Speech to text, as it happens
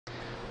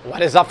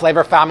What is up,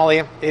 Flavor family?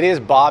 It is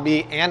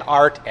Bobby and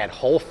Art at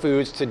Whole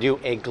Foods to do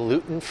a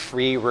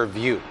gluten-free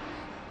review.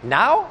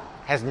 Now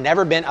has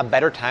never been a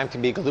better time to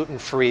be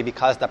gluten-free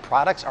because the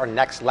products are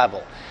next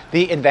level.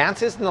 The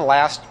advances in the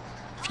last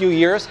few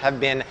years have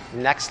been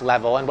next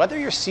level, and whether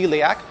you're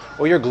celiac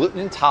or you're gluten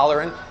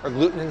intolerant or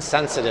gluten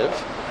insensitive,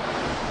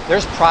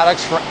 there's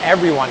products for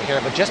everyone here.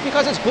 But just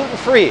because it's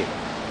gluten-free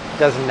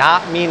does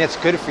not mean it's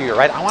good for you,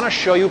 right? I want to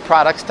show you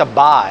products to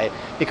buy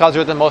because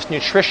they're the most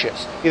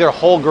nutritious. Either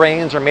whole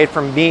grains or made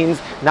from beans,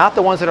 not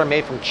the ones that are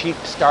made from cheap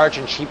starch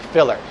and cheap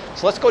filler.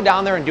 So let's go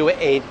down there and do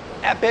an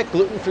epic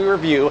gluten-free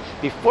review.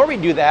 Before we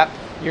do that,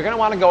 you're going to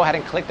want to go ahead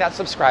and click that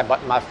subscribe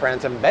button, my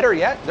friends, and better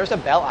yet, there's a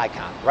bell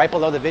icon right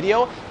below the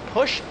video.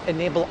 Push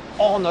enable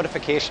all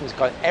notifications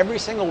because every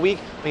single week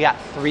we got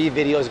 3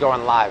 videos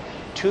going live.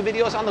 2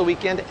 videos on the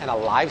weekend and a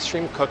live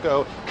stream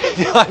cooking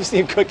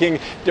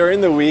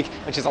during the week,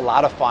 which is a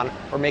lot of fun.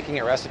 We're making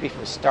a recipe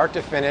from start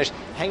to finish,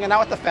 hanging out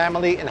with the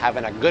family and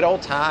having a good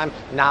old time.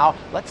 Now,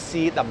 let's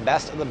see the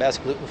best of the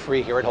best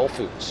gluten-free here at Whole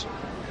Foods.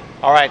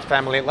 All right,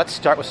 family, let's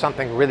start with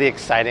something really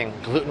exciting,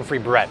 gluten-free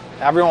bread.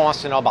 Everyone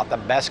wants to know about the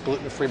best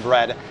gluten-free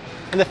bread.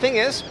 And the thing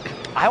is,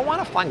 I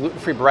want to find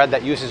gluten-free bread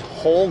that uses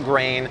whole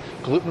grain,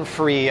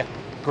 gluten-free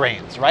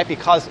grains, right?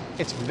 Because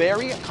it's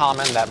very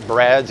common that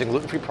breads and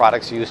gluten-free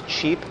products use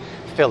cheap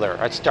filler,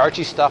 right?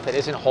 Starchy stuff that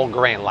isn't whole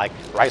grain, like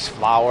rice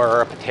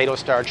flour, potato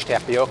starch,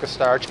 tapioca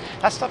starch.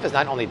 That stuff is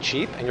not only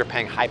cheap and you're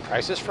paying high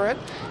prices for it,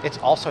 it's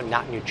also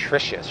not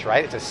nutritious,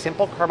 right? It's a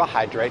simple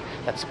carbohydrate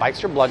that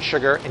spikes your blood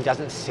sugar and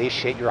doesn't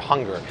satiate your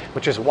hunger,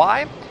 which is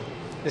why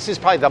this is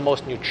probably the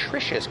most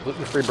nutritious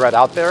gluten-free bread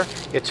out there.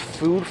 It's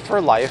Food for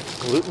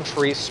Life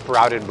gluten-free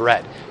sprouted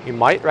bread. You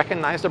might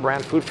recognize the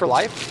brand Food for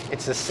Life.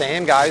 It's the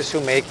same guys who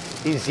make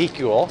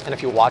Ezekiel. And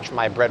if you watch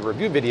my bread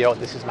review video,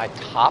 this is my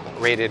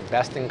top-rated,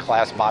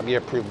 best-in-class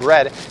Bobby-approved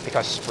bread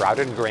because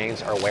sprouted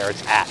grains are where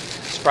it's at.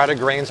 Sprouted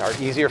grains are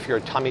easier for your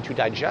tummy to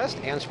digest,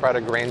 and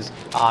sprouted grains,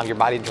 your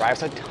body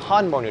derives a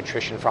ton more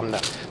nutrition from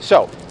them.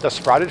 So the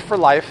Sprouted for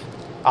Life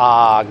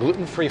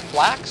gluten-free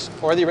flax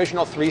or the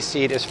original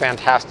 3-seed is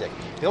fantastic.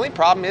 The only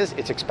problem is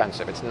it's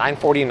expensive. It's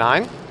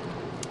 $9.49.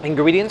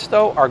 Ingredients,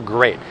 though, are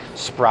great.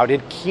 Sprouted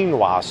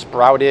quinoa,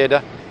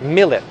 sprouted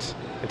millet.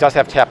 It does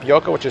have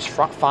tapioca, which is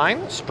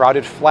fine.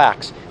 Sprouted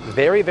flax,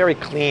 very, very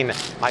clean.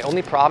 My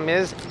only problem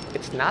is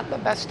it's not the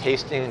best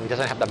tasting and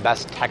doesn't have the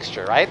best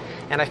texture, right?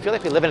 And I feel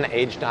like we live in an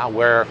age now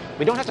where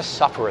we don't have to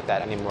suffer with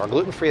that anymore.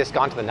 Gluten-free has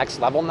gone to the next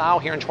level now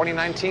here in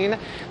 2019.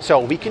 So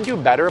we can do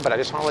better, but I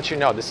just want to let you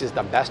know this is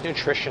the best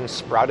nutrition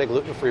sprouted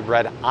gluten-free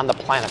bread on the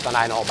planet that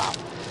I know about.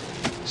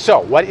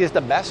 So what is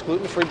the best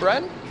gluten-free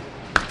bread?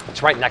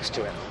 It's right next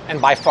to it. And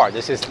by far,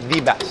 this is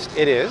the best.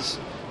 It is.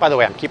 By the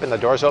way, I'm keeping the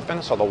doors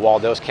open so the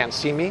Waldos can't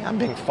see me. I'm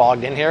being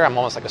fogged in here. I'm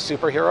almost like a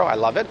superhero. I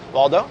love it.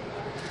 Waldo?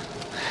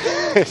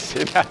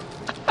 See that?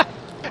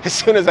 As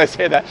soon as I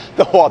say that,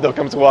 the Waldo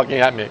comes walking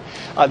at me.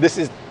 This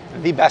is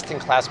the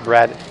best-in-class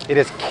bread. It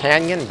is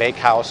Canyon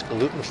Bakehouse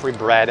gluten-free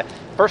bread.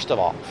 First of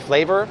all,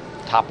 flavor,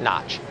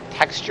 top-notch.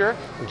 Texture,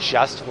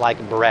 just like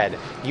bread.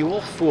 You will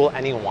fool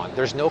anyone.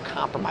 There's no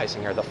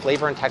compromising here. The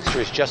flavor and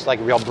texture is just like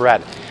real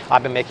bread.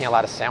 I've been making a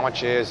lot of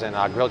sandwiches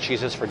and grilled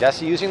cheeses for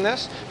Dessi using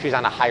this. She's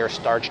on a higher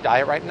starch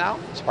diet right now.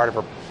 It's part of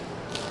her.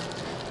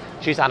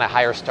 She's on a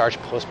higher starch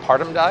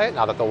postpartum diet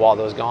now that the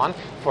Waldo's gone.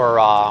 For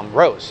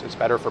Rose, it's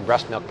better for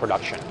breast milk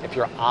production. If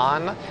you're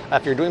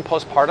doing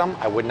postpartum,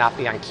 I would not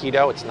be on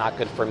keto. It's not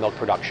good for milk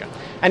production.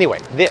 Anyway,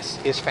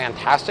 this is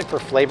fantastic for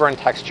flavor and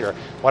texture.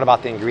 What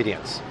about the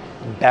ingredients?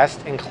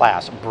 Best in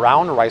class,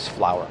 brown rice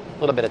flour, a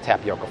little bit of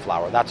tapioca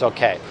flour, that's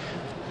okay.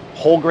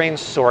 Whole grain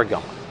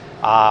sorghum,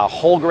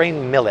 whole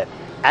grain millet,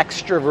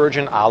 extra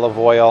virgin olive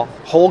oil,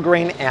 whole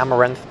grain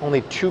amaranth,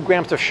 only 2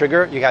 grams of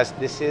sugar. You guys,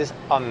 this is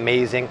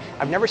amazing.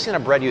 I've never seen a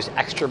bread use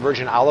extra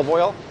virgin olive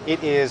oil.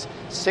 It is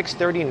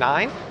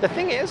 $6.39. The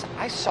thing is,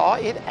 I saw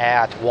it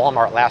at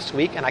Walmart last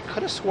week and I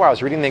could have swore I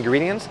was reading the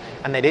ingredients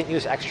and they didn't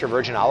use extra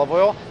virgin olive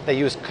oil. They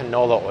used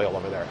canola oil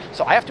over there.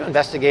 So I have to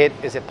investigate,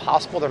 is it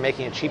possible they're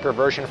making a cheaper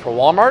version for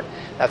Walmart?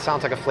 That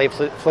sounds like a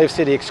Flav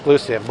City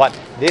exclusive, but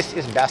this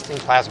is best in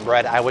class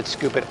bread. I would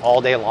scoop it all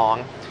day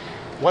long.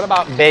 What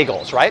about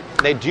bagels, right?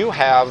 They do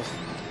have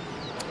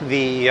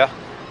the,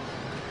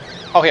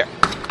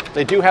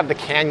 they do have the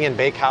Canyon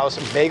Bakehouse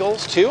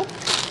bagels too,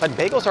 but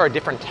bagels are a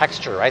different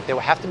texture, right? They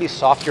will have to be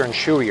softer and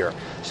chewier.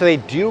 So they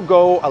do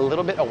go a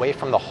little bit away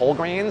from the whole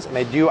grains, and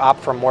they do opt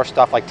for more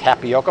stuff like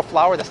tapioca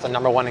flour. That's the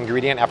 #1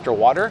 ingredient after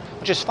water,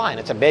 which is fine,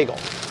 it's a bagel.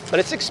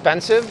 But it's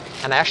expensive,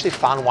 and I actually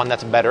found one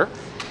that's better.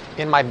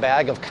 In my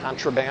bag of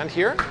contraband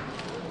here,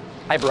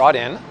 I brought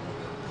in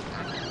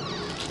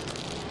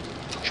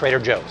Trader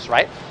Joe's,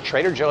 right?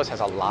 Trader Joe's has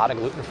a lot of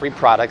gluten-free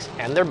products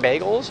and their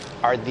bagels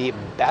are the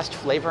best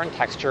flavor and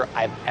texture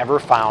I've ever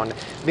found.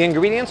 The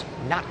ingredients,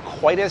 not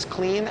quite as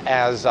clean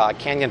as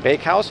Canyon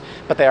Bakehouse,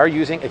 but they are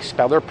using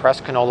expeller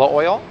pressed canola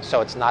oil, so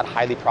it's not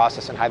highly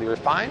processed and highly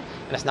refined,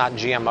 and it's not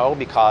GMO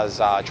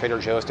because Trader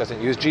Joe's doesn't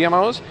use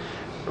GMOs.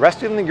 The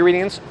rest of the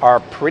ingredients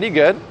are pretty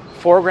good.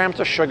 4 grams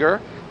of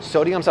sugar,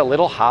 Sodium's a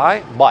little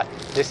high, but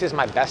this is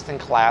my best in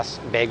class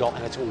bagel,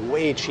 and it's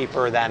way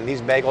cheaper than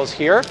these bagels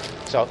here,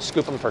 so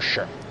scoop them for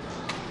sure.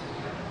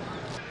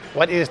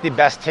 What is the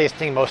best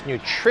tasting, most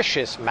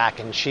nutritious mac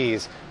and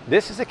cheese?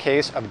 This is a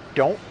case of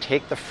don't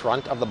take the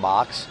front of the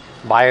box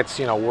by its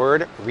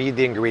word, read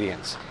the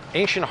ingredients.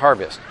 Ancient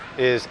Harvest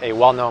is a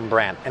well-known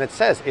brand, and it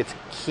says it's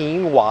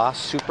quinoa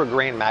super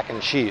grain mac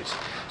and cheese.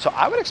 So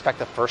I would expect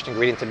the first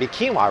ingredient to be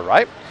quinoa,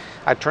 right?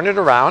 I turn it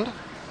around,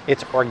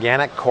 it's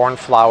organic corn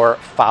flour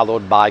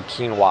followed by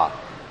quinoa.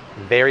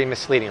 Very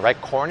misleading, right?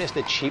 Corn is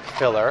the cheap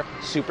filler,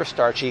 super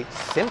starchy,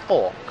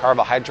 simple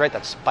carbohydrate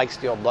that spikes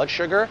the old blood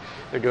sugar.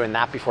 They're doing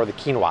that before the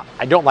quinoa.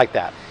 I don't like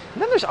that.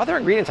 And then there's other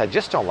ingredients I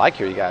just don't like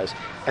here, you guys.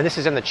 And this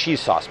is in the cheese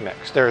sauce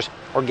mix. There's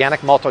organic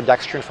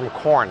maltodextrin from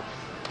corn,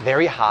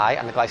 very high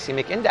on the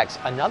glycemic index,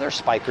 another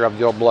spiker of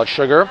the old blood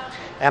sugar,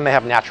 and they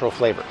have natural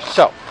flavors.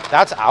 So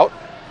that's out.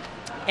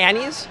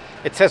 Annie's,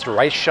 it says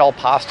rice shell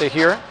pasta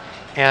here.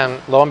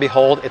 And lo and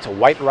behold, it's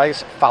white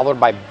rice followed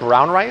by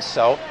brown rice,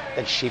 so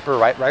the cheaper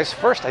white rice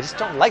first. I just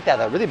don't like that.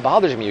 That really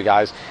bothers me, you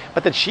guys.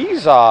 But the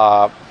cheese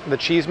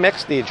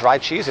mix, the dry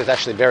cheese, is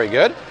actually very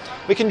good.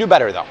 We can do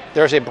better, though.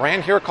 There's a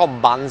brand here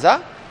called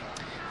Banza,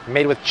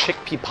 made with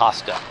chickpea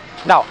pasta.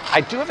 Now, I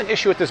do have an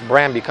issue with this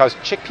brand because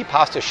chickpea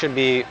pasta should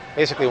be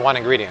basically one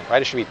ingredient,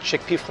 right? It should be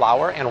chickpea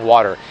flour and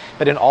water.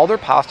 But in all their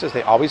pastas,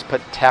 they always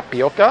put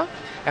tapioca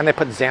and they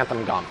put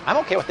xanthan gum. I'm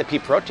okay with the pea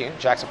protein,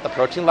 jacks up the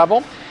protein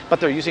level, but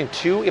they're using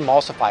 2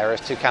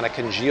 emulsifiers to kind of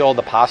congeal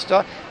the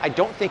pasta. I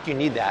don't think you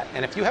need that.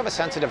 And if you have a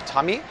sensitive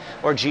tummy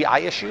or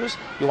GI issues,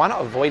 you want to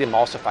avoid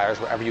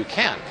emulsifiers wherever you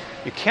can.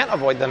 You can't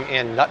avoid them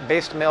in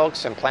nut-based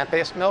milks and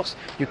plant-based milks.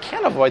 You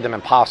can't avoid them in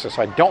pasta.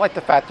 So I don't like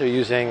the fact they're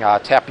using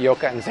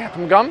tapioca and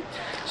xanthan gum.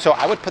 So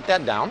I would put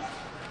that down.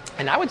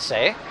 And I would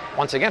say,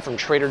 once again, from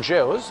Trader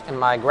Joe's in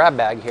my grab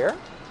bag here,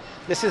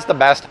 this is the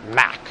best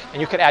mac,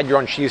 and you could add your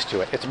own cheese to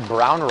it. It's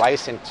brown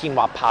rice and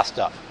quinoa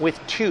pasta with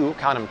 2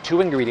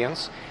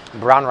 ingredients,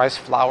 brown rice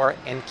flour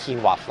and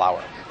quinoa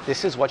flour.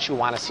 This is what you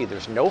want to see.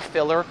 There's no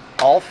filler,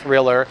 all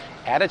thriller.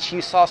 Add a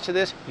cheese sauce to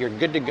this, you're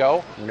good to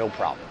go, no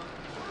problem.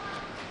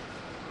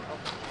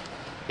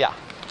 Yeah.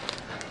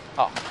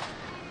 Oh,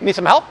 you need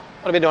some help?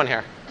 What are we doing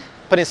here?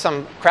 Putting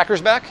some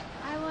crackers back?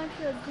 I want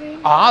the green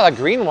ones. Ah, the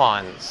green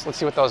ones. Let's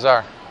see what those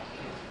are.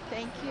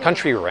 Thank you.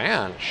 Country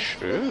Ranch.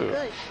 Really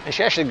good. And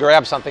she actually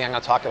grabbed something I'm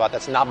going to talk about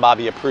that's not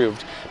Bobby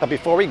approved. But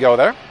before we go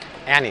there,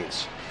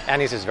 Annie's.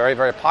 Annie's is very,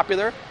 very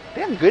popular.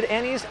 They have good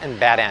Annie's and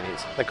bad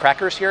Annie's. The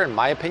crackers here, in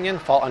my opinion,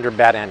 fall under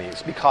bad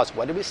Annie's because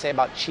what did we say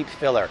about cheap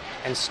filler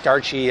and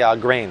starchy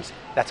grains?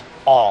 That's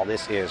all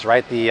this is,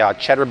 right? The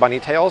cheddar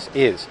bunny tails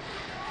is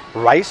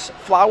rice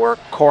flour,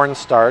 corn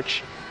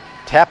starch,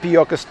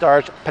 tapioca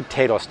starch,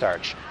 potato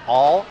starch.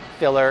 All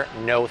filler,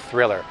 no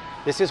thriller.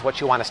 This is what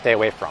you want to stay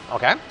away from,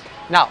 okay?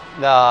 Now,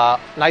 the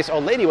nice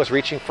old lady was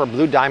reaching for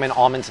Blue Diamond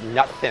Almonds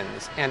Nut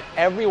Thins, and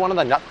every one of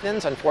the nut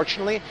thins,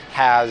 unfortunately,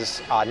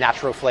 has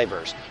natural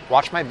flavors.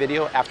 Watch my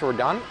video after we're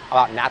done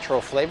about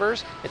natural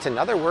flavors. It's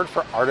another word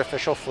for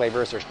artificial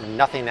flavors. There's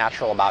nothing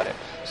natural about it.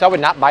 So I would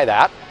not buy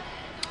that.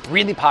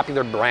 Really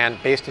popular brand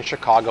based in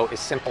Chicago is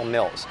Simple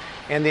Mills,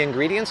 and the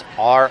ingredients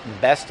are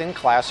best in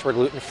class for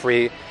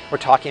gluten-free. We're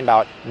talking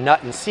about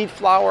nut and seed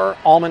flour,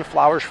 almond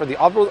flours for the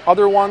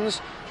other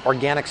ones,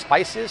 organic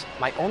spices.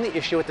 My only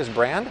issue with this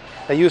brand,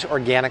 they use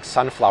organic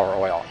sunflower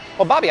oil.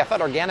 Well, Bobby, I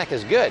thought organic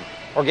is good.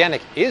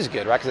 Organic is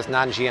good, right, because it's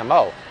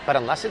non-GMO. But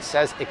unless it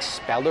says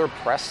expeller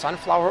pressed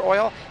sunflower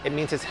oil, it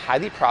means it's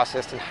highly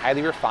processed and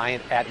highly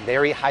refined at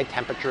very high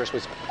temperatures,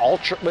 which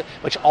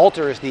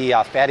alters the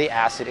fatty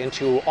acid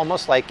into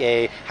almost like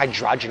a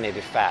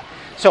hydrogenated fat.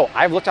 So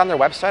I've looked on their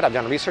website, I've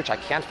done research, I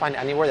can't find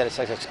anywhere that it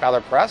says expeller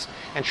pressed,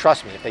 and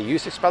trust me, if they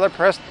use expeller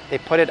pressed, they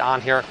put it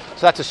on here,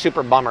 so that's a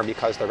super bummer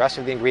because the rest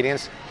of the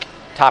ingredients,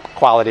 top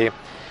quality.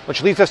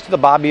 Which leads us to the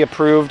Bobby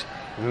approved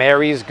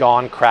Mary's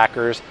Gone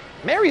crackers.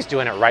 Mary's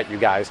doing it right, you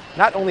guys.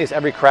 Not only is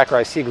every cracker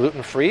I see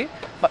gluten-free,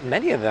 but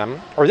many of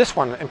them, or this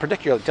one in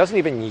particular, doesn't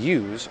even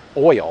use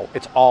oil.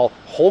 It's all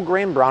whole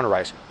grain brown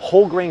rice,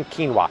 whole grain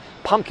quinoa,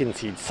 pumpkin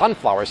seeds,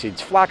 sunflower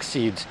seeds, flax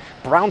seeds,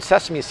 brown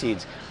sesame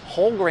seeds,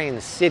 whole grain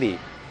city,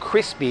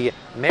 crispy.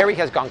 Mary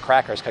has Gone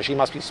crackers because she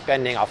must be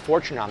spending a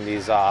fortune on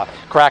these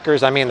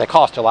crackers. I mean, they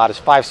cost a lot. It's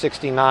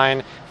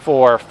 $5.69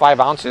 for 5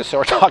 ounces, so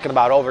we're talking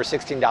about over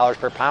 $16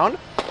 per pound.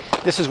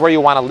 This is where you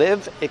want to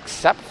live,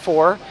 except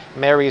for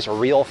Mary's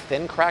Real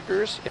Thin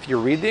crackers. If you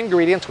read the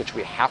ingredients, which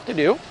we have to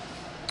do,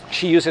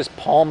 she uses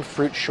palm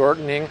fruit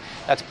shortening.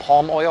 That's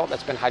palm oil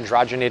that's been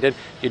hydrogenated.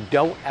 You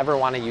don't ever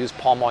want to use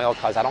palm oil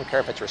because I don't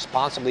care if it's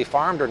responsibly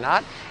farmed or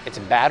not. It's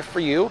bad for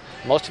you.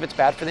 Most of it's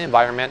bad for the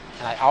environment.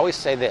 And I always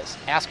say this,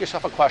 ask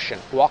yourself a question.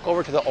 Walk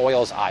over to the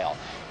oils aisle.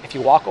 If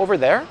you walk over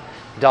there,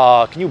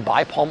 can you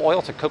buy palm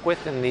oil to cook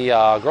with in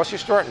the grocery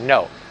store?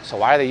 No. So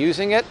why are they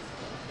using it?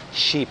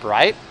 Cheap,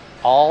 right?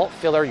 All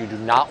filler. You do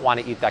not want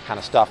to eat that kind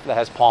of stuff that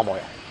has palm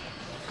oil.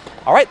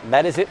 All right,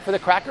 that is it for the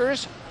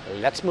crackers.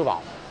 Let's move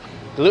on.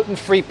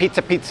 Gluten-free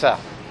pizza.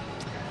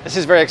 This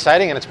is very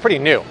exciting and it's pretty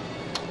new.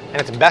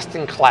 And it's best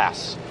in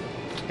class.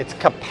 It's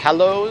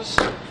Capello's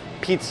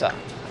Pizza.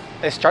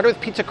 They started with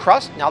pizza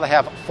crust, now they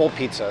have full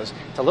pizzas.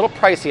 It's a little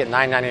pricey at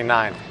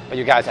 $9.99, but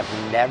you guys,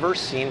 I've never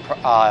seen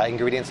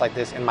ingredients like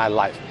this in my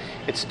life.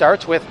 It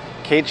starts with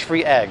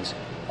cage-free eggs,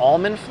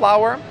 almond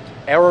flour,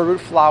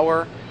 arrowroot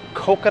flour,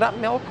 coconut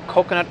milk,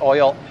 coconut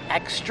oil,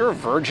 extra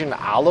virgin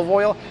olive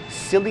oil,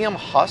 psyllium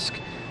husk,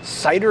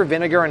 cider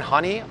vinegar and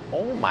honey.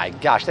 Oh my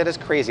gosh, that is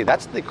crazy.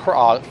 That's the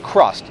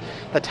crust.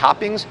 The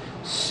toppings,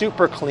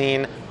 super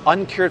clean,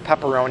 uncured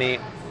pepperoni,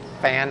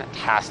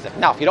 fantastic.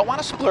 Now, if you don't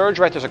want to splurge,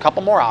 right, there's a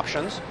couple more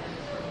options.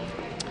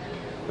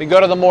 We go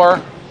to the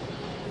more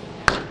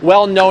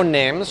well-known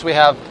names. We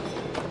have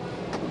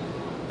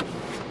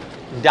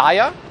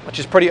Daiya, which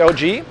is pretty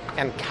OG,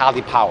 and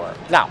cauliflower.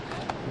 Now,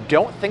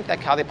 don't think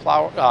that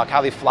cauliflower,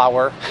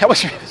 I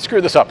always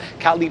screw this up,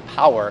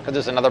 cauliflower, because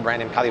there's another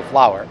brand named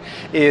cauliflower,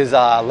 is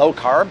low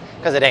carb,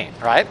 because it ain't,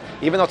 right?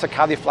 Even though it's a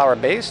cauliflower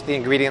base, the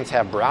ingredients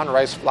have brown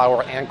rice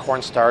flour and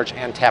cornstarch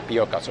and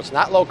tapioca, so it's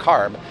not low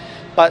carb,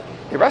 but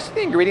the rest of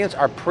the ingredients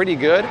are pretty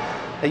good.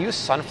 They use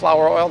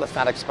sunflower oil that's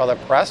not expeller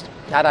pressed,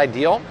 not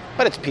ideal,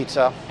 but it's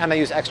pizza, and they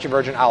use extra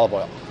virgin olive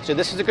oil. So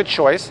this is a good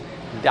choice.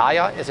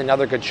 Daiya is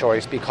another good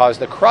choice because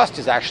the crust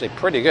is actually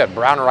pretty good.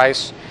 Brown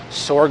rice,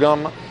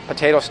 sorghum,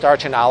 potato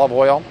starch, and olive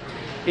oil.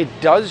 It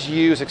does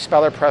use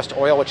expeller pressed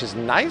oil, which is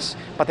nice,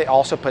 but they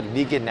also put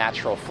vegan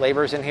natural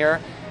flavors in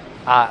here.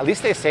 At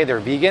least they say they're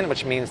vegan,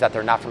 which means that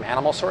they're not from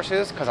animal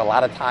sources, because a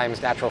lot of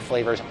times natural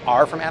flavors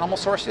are from animal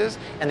sources,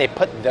 and they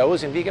put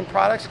those in vegan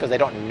products because they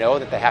don't know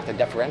that they have to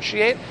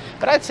differentiate.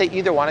 But I'd say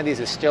either one of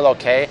these is still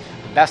okay.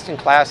 Best in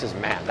class is,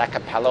 man, that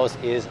Capello's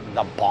is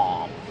the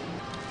bomb.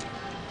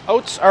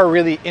 Oats are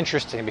really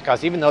interesting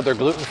because even though they're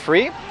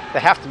gluten-free, they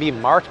have to be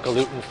marked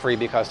gluten-free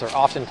because they're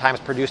oftentimes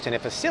produced in a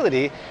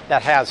facility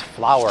that has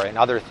flour and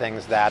other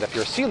things that, if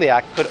you're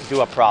celiac, could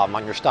do a problem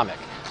on your stomach.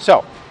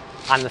 So,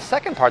 on the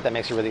second part that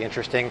makes it really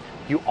interesting,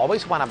 you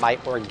always want to buy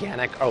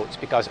organic oats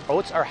because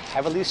oats are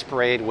heavily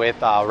sprayed with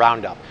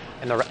Roundup.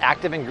 And the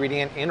active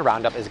ingredient in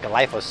Roundup is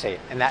glyphosate,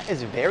 and that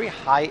is very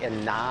high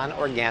in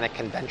non-organic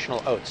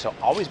conventional oats. So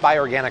always buy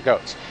organic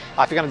oats.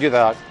 If you're going to do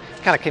the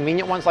kind of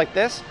convenient ones like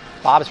this,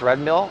 Bob's Red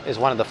Mill is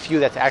one of the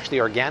few that's actually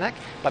organic,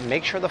 but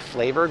make sure the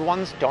flavored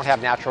ones don't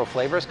have natural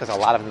flavors because a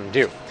lot of them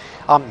do.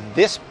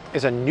 This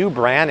is a new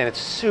brand and it's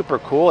super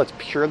cool. It's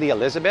Purely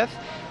Elizabeth,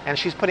 and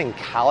she's putting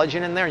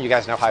collagen in there. You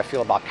guys know how I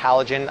feel about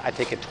collagen. I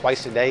take it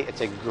twice a day.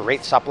 It's a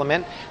great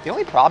supplement. The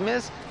only problem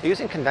is they're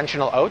using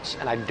conventional oats,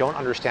 and I don't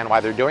understand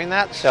why they're doing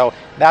that, so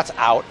that's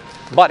out.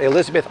 But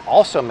Elizabeth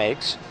also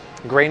makes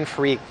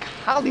grain-free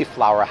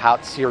cauliflower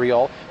hot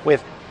cereal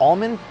with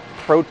almond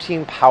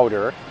protein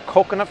powder,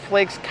 coconut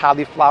flakes,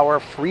 cauliflower,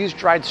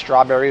 freeze-dried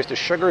strawberries. The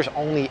sugar is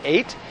only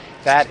 8.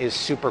 That is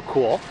super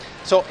cool.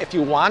 So if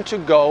you want to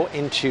go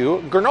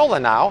into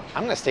granola now,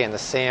 I'm going to stay in the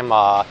same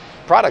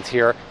product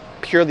here,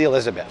 Purely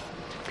Elizabeth.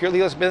 Purely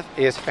Elizabeth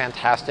is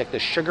fantastic. The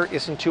sugar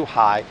isn't too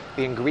high.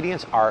 The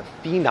ingredients are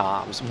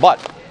phenoms.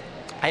 But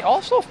I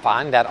also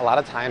find that a lot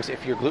of times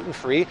if you're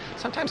gluten-free,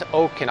 sometimes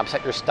oat can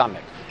upset your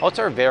stomach. Oats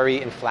are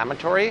very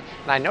inflammatory,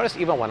 and I notice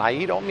even when I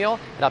eat oatmeal,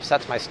 it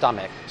upsets my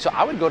stomach. So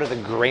I would go to the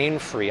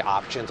grain-free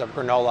options of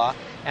granola.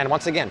 And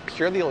once again,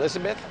 Purely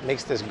Elizabeth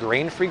makes this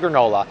grain-free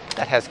granola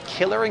that has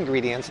killer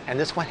ingredients, and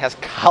this one has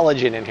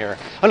collagen in here.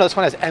 Oh no, this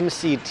one has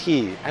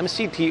MCT.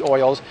 MCT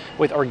oils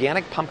with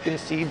organic pumpkin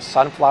seeds,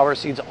 sunflower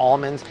seeds,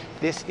 almonds.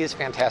 This is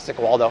fantastic.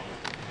 Waldo.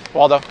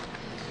 All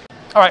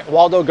right,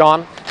 Waldo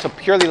gone. So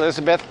Purely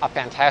Elizabeth, a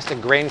fantastic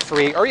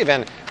grain-free or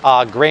even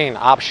grain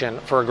option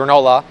for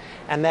granola.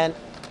 And then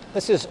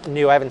this is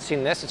new, I haven't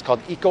seen this. It's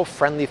called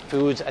Eco-Friendly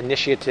Foods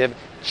Initiative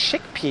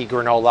Chickpea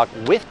Granola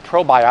with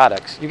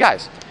Probiotics. You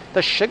guys,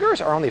 the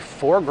sugars are only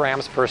 4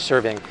 grams per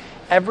serving.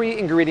 Every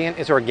ingredient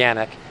is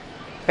organic.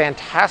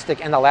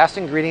 Fantastic. And the last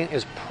ingredient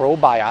is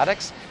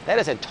probiotics. That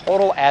is a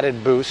total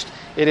added boost.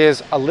 It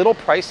is a little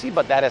pricey,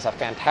 but that is a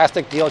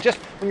fantastic deal. Just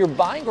when you're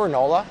buying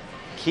granola,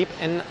 keep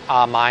in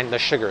mind the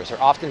sugars.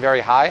 They're often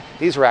very high.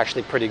 These are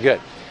actually pretty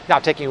good. Now,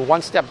 taking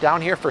one step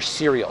down here for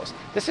cereals.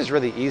 This is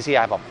really easy.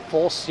 I have a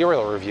full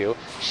cereal review.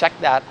 Check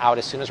that out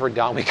as soon as we're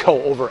done. We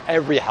go over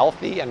every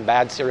healthy and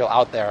bad cereal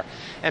out there.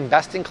 And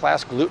best in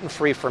class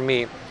gluten-free for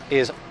me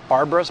is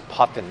Barbara's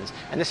Puffins.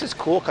 And this is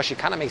cool because she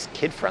kind of makes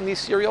kid-friendly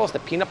cereals, the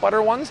peanut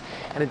butter ones,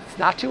 and it's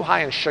not too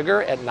high in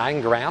sugar at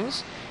 9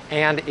 grams,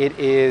 and it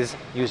is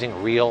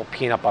using real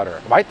peanut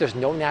butter, right? There's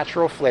no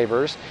natural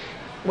flavors.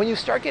 When you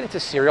start getting to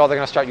cereal, they're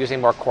going to start using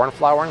more corn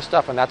flour and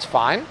stuff, and that's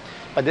fine,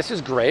 but this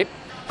is great.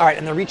 All right,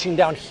 and then reaching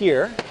down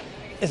here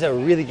is a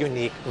really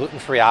unique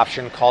gluten-free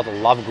option called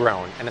Love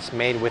Grown, and it's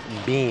made with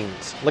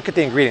beans. Look at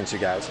the ingredients, you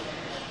guys.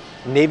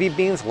 Navy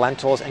beans,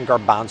 lentils, and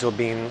garbanzo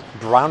beans,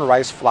 brown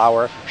rice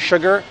flour,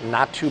 sugar,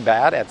 not too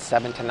bad at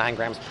 7 to 9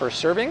 grams per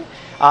serving.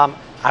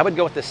 I would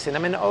go with the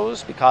cinnamon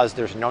O's because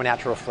there's no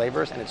natural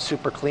flavors and it's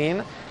super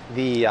clean.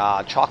 The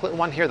chocolate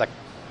one here, the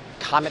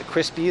Comet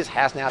Krispies,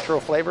 has natural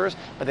flavors,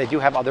 but they do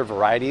have other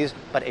varieties,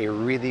 but a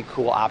really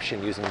cool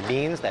option using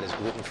beans that is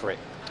gluten-free.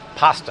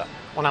 Pasta.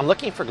 When I'm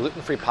looking for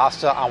gluten-free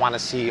pasta, I want to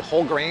see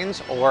whole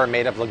grains or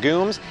made of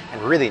legumes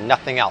and really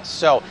nothing else.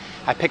 So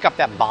I pick up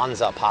that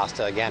Bonza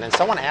pasta again, and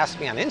someone asked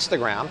me on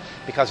Instagram,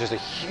 because there's a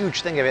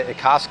huge thing of it at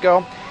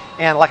Costco,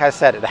 and like I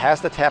said, it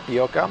has the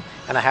tapioca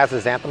and it has the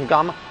xanthan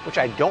gum, which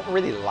I don't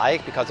really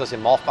like because those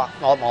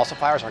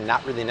emulsifiers are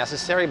not really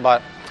necessary,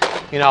 but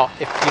you know,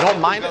 if you don't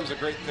mind it, a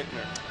great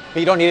thickener. but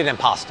you don't need it in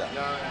pasta.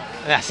 No.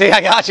 Yeah, see, I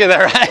got you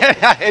there.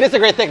 It is a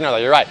great thickener though,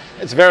 you're right.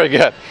 It's very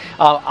good.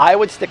 I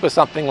would stick with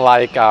something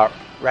like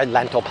red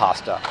lentil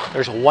pasta.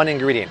 There's one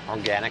ingredient,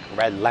 organic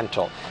red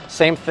lentil.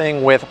 Same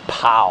thing with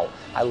POW.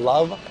 I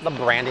love the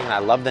branding and I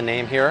love the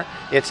name here.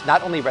 It's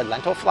not only red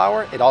lentil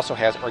flour, it also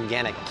has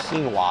organic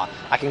quinoa.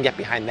 I can get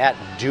behind that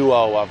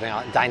duo of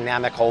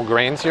dynamic whole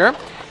grains here.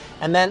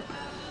 And then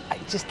I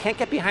just can't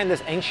get behind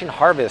this Ancient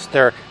Harvest.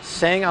 They're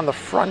saying on the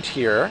front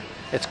here,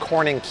 it's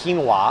corn and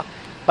quinoa,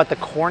 but the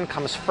corn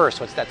comes first.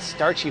 So it's that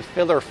starchy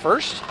filler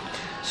first.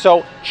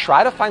 So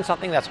try to find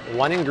something that's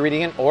one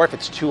ingredient, or if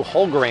it's two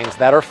whole grains,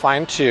 that are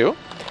fine too.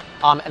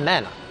 And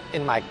then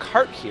in my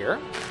cart here,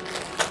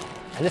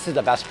 and this is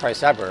the best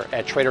price ever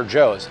at Trader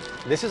Joe's,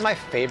 this is my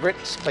favorite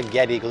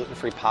spaghetti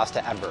gluten-free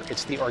pasta ever.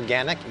 It's the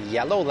organic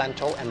yellow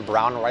lentil and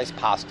brown rice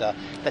pasta.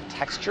 The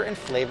texture and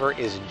flavor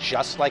is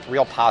just like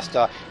real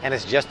pasta, and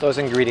it's just those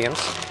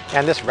ingredients.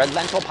 And this red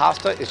lentil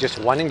pasta is just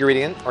one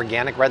ingredient,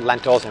 organic red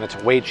lentils, and it's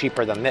way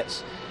cheaper than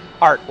this.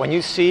 Art, when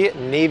you see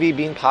navy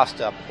bean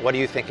pasta, what do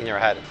you think in your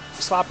head?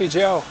 Sloppy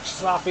Joe.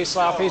 Sloppy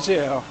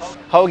Joe.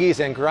 Hoagies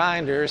and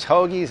grinders,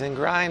 hoagies and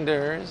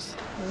grinders.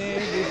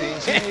 Navy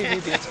beans,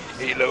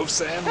 meatloaf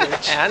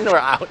sandwich. And we're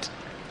out.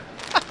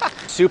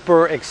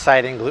 Super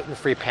exciting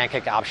gluten-free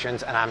pancake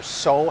options, and I'm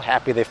so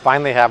happy they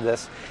finally have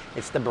this.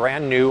 It's the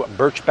brand new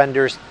Birch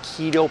Benders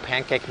Keto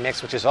Pancake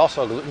Mix, which is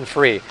also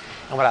gluten-free.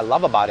 And what I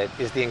love about it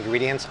is the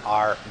ingredients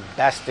are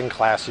best in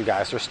class, you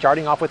guys. They're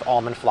starting off with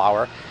almond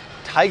flour,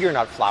 tiger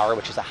nut flour,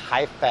 which is a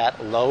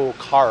high-fat,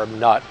 low-carb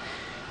nut.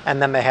 And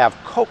then they have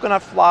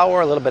coconut flour,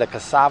 a little bit of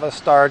cassava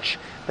starch.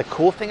 The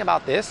cool thing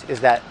about this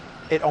is that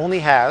it only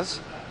has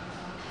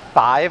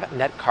 5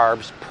 net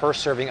carbs per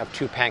serving of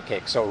 2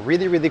 pancakes. So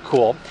really, really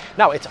cool.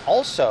 Now, it's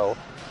also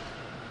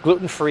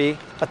gluten-free,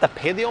 but the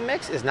paleo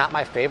mix is not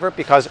my favorite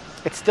because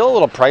it's still a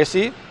little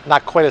pricey,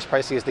 not quite as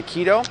pricey as the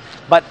keto,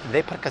 but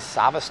they put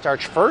cassava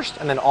starch first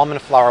and then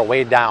almond flour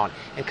way down.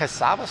 And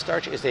cassava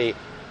starch is a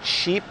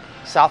cheap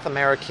South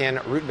American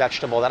root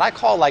vegetable that I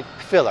call like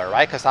filler,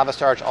 right? Cassava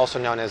starch, also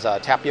known as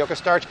tapioca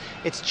starch.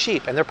 It's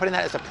cheap, and they're putting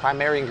that as a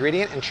primary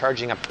ingredient and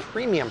charging a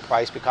premium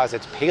price because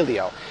it's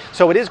paleo.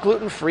 So it is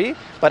gluten-free,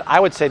 but I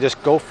would say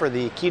just go for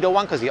the keto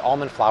one because the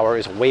almond flour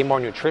is way more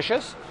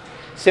nutritious.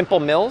 Simple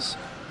Mills,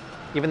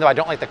 even though I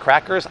don't like the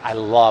crackers, I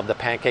love the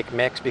pancake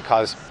mix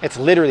because it's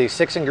literally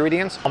 6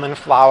 ingredients: almond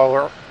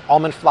flour,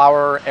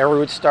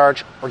 arrowroot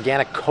starch,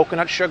 organic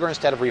coconut sugar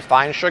instead of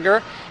refined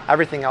sugar.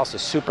 Everything else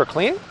is super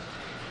clean.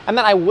 And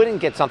then I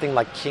wouldn't get something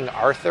like King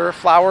Arthur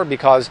flour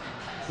because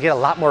you get a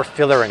lot more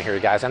filler in here,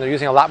 guys, and they're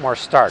using a lot more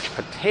starch.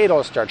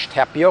 Potato starch,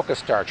 tapioca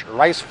starch,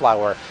 rice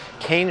flour,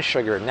 cane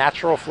sugar,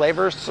 natural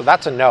flavors, so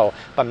that's a no.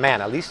 But man,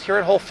 at least here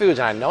at Whole Foods,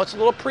 and I know it's a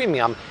little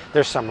premium,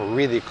 there's some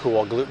really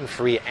cool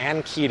gluten-free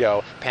and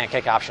keto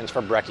pancake options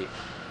for brekkie.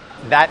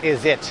 That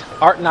is it.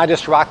 Art and I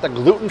just rocked the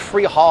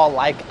gluten-free haul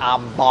like a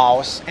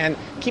boss. And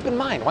keep in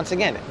mind, once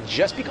again,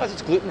 just because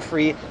it's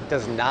gluten-free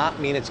does not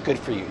mean it's good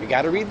for you. You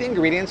gotta read the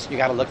ingredients, you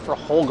gotta look for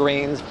whole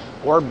grains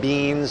or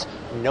beans,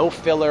 no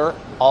filler,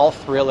 all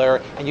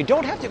thriller, and you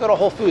don't have to go to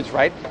Whole Foods,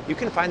 right? You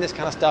can find this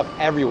kind of stuff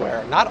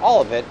everywhere. Not all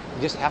of it,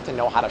 you just have to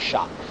know how to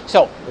shop.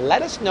 So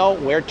let us know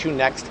where to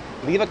next.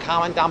 Leave a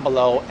comment down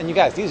below. And you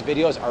guys, these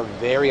videos are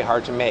very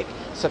hard to make.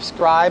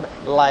 Subscribe,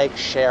 like,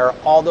 share,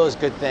 all those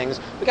good things.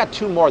 We got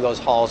 2 more of those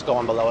hauls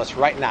going below us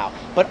right now.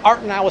 But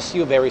Art and I will see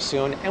you very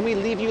soon, and we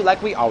leave you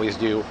like we always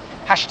do.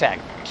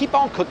 #, keep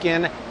on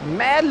cooking,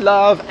 mad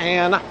love,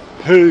 and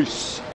peace.